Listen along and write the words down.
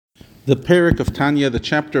The Perek of Tanya, the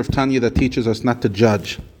chapter of Tanya that teaches us not to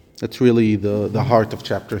judge. That's really the heart of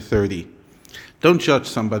chapter 30. Don't judge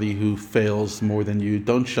somebody who fails more than you.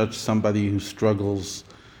 Don't judge somebody who struggles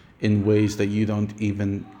in ways that you don't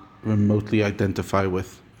even remotely identify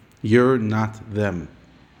with. You're not them.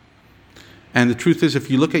 And the truth is,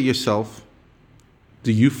 if you look at yourself,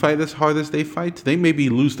 do you fight as hard as they fight? They maybe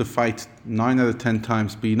lose the fight 9 out of 10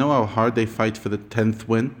 times, but you know how hard they fight for the 10th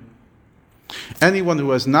win? Anyone who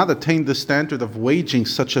has not attained the standard of waging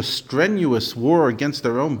such a strenuous war against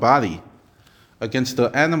their own body, against the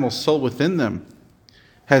animal soul within them,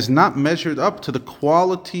 has not measured up to the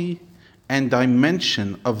quality and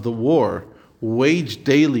dimension of the war waged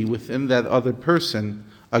daily within that other person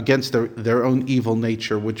against their own evil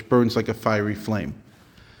nature, which burns like a fiery flame.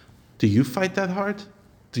 Do you fight that hard?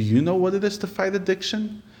 Do you know what it is to fight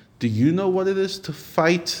addiction? Do you know what it is to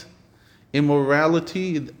fight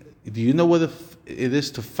immorality? Do you know what it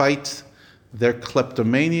is to fight their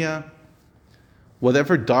kleptomania?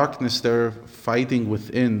 Whatever darkness they're fighting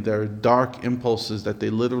within, their dark impulses that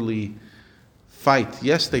they literally fight.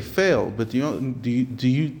 Yes, they fail, but do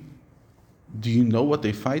you know what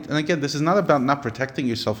they fight? And again, this is not about not protecting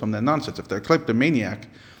yourself from their nonsense. If they're a kleptomaniac,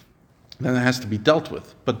 then it has to be dealt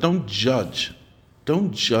with. But don't judge.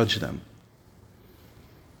 Don't judge them.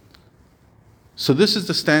 So this is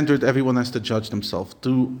the standard everyone has to judge themselves.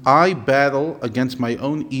 Do I battle against my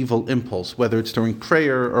own evil impulse, whether it's during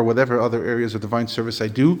prayer or whatever other areas of divine service I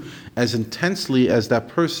do, as intensely as that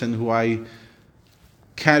person who I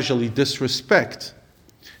casually disrespect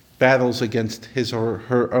battles against his or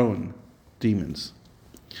her own demons?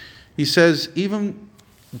 He says, even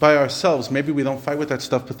by ourselves, maybe we don't fight with that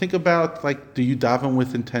stuff, but think about, do you daven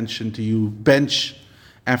with intention? Do you bench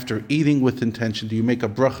after eating with intention? Do you make a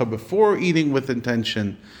bracha before eating with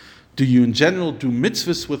intention? Do you in general do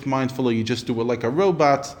mitzvahs with mindful, or you just do it like a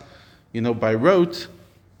robot, by rote?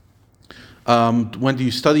 When do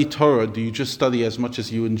you study Torah? Do you just study as much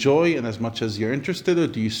as you enjoy and as much as you're interested, or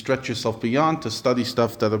do you stretch yourself beyond to study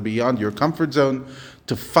stuff that are beyond your comfort zone,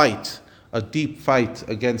 to fight a deep fight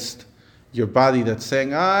against your body that's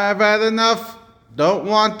saying, I've had enough, don't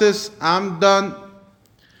want this, I'm done?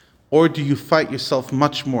 Or do you fight yourself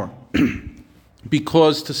much more?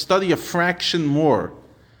 Because to study a fraction more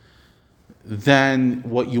than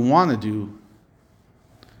what you want to do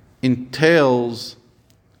entails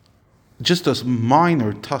just a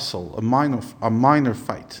minor tussle, a minor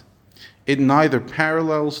fight. It neither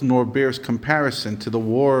parallels nor bears comparison to the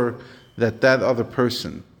war that other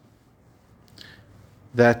person,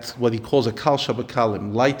 that what he calls a kal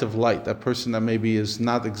shabakalim, light of light, that person that maybe is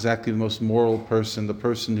not exactly the most moral person, the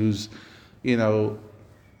person who's,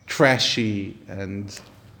 trashy and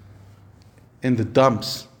in the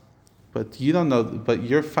dumps, but you don't know, but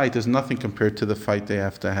your fight is nothing compared to the fight they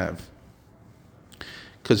have to have.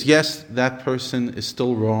 Because yes, that person is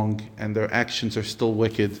still wrong and their actions are still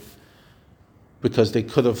wicked because they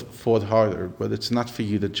could have fought harder, but it's not for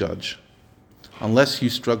you to judge. Unless you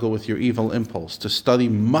struggle with your evil impulse to study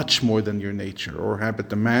much more than your nature or habit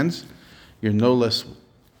demands, you're no less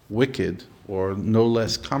wicked or no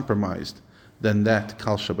less compromised than that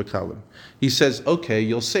kal shabakalim. He says, okay,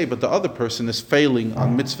 you'll say, but the other person is failing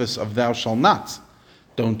on mitzvahs of thou shalt not.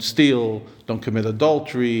 Don't steal, don't commit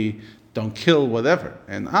adultery, don't kill, whatever.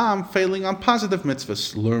 And I'm failing on positive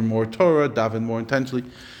mitzvahs, learn more Torah, daven more intentionally.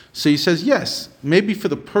 So he says, yes, maybe for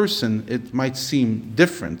the person it might seem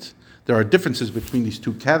different. There are differences between these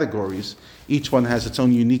two categories. Each one has its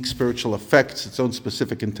own unique spiritual effects, its own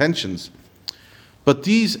specific intentions. But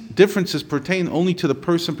these differences pertain only to the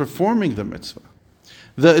person performing the mitzvah.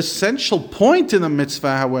 The essential point in a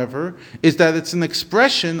mitzvah, however, is that it's an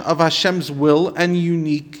expression of Hashem's will and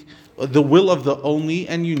the will of the only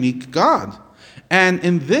and unique God. And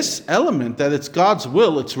in this element, that it's God's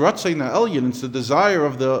will, it's Ratzon Ha'elyon, it's the desire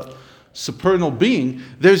of the supernal being,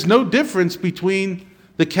 there's no difference between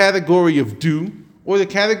the category of do or the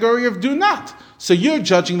category of do not. So you're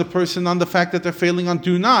judging the person on the fact that they're failing on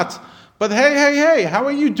do not, but hey, how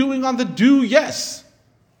are you doing on the do yes?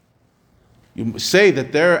 You say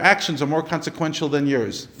that their actions are more consequential than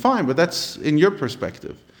yours. Fine, but that's in your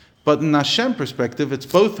perspective. But in Hashem's perspective, it's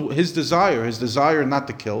both his desire not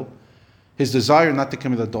to kill, his desire not to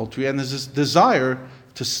commit adultery, and his desire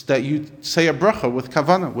that you say a bracha with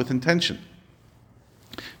kavanah, with intention.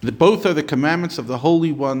 Both are the commandments of the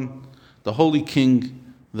Holy One, the Holy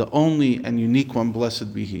King, the only and unique one,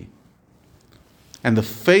 blessed be He. And the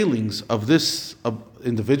failings of this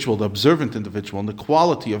individual, the observant individual, and the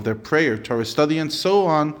quality of their prayer, Torah study, and so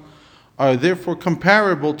on, are therefore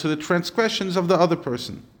comparable to the transgressions of the other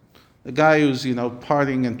person. The guy who's,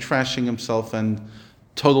 partying and trashing himself and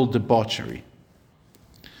total debauchery.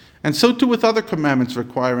 And so too with other commandments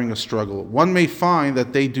requiring a struggle. One may find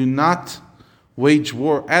that they do not wage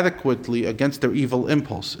war adequately against their evil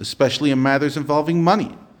impulse, especially in matters involving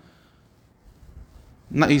money.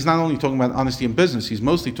 He's not only talking about honesty in business, he's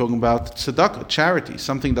mostly talking about tzedakah, charity,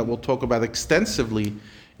 something that we'll talk about extensively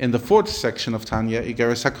in the 4th section of Tanya,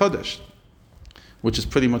 Igeres HaKodesh, which is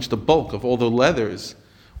pretty much the bulk of all the letters,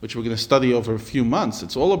 which we're going to study over a few months.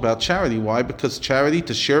 It's all about charity. Why? Because charity,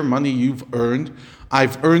 to share money you've earned,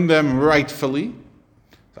 I've earned them rightfully,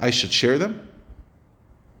 I should share them.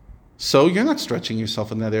 So you're not stretching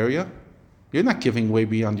yourself in that area. You're not giving way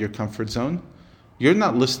beyond your comfort zone. You're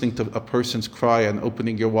not listening to a person's cry and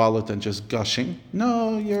opening your wallet and just gushing.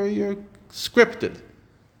 No, you're scripted.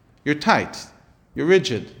 You're tight. You're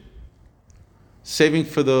rigid. Saving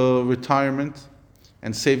for the retirement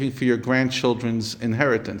and saving for your grandchildren's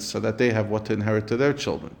inheritance so that they have what to inherit to their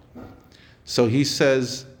children. So he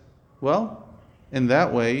says, well, in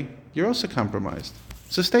that way, you're also compromised.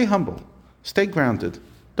 So stay humble. Stay grounded.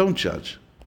 Don't judge.